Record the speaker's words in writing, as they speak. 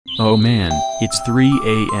Oh man, it's 3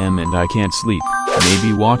 a.m. and I can't sleep.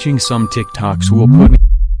 Maybe watching some TikToks will put me.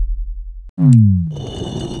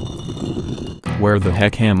 Where the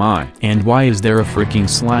heck am I? And why is there a freaking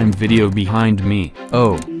slime video behind me?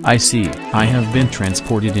 Oh, I see. I have been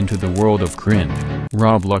transported into the world of Cringy.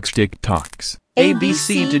 Roblox TikToks.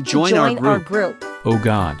 ABC to join our group. Oh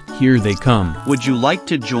god, here they come. Would you like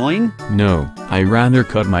to join? No, I rather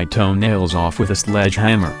cut my toenails off with a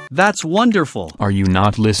sledgehammer. That's wonderful. Are you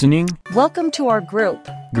not listening? Welcome to our group.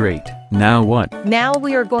 Great, now what? Now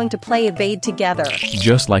we are going to play evade together.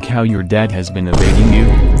 Just like how your dad has been evading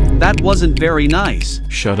you? That wasn't very nice.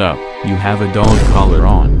 Shut up, you have a dog collar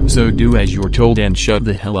on, so do as you're told and shut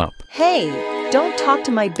the hell up. Hey! Don't talk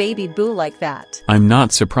to my baby boo like that. I'm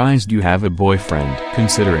not surprised you have a boyfriend,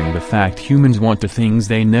 considering the fact humans want the things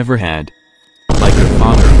they never had. Like a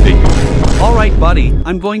father figure. Alright buddy,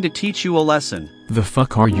 I'm going to teach you a lesson. The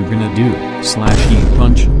fuck are you gonna do? Slash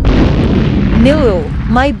punch? No,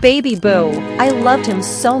 my baby boo. I loved him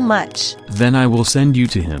so much. Then I will send you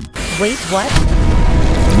to him. Wait, what?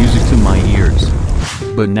 Music to my ears.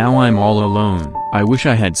 But now I'm all alone. I wish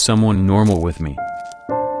I had someone normal with me.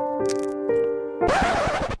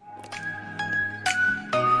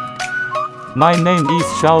 My name is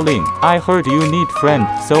Shaolin. I heard you need friend,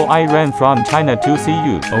 so I ran from China to see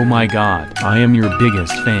you. Oh my god, I am your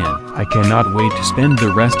biggest fan. I cannot wait to spend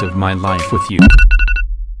the rest of my life with you.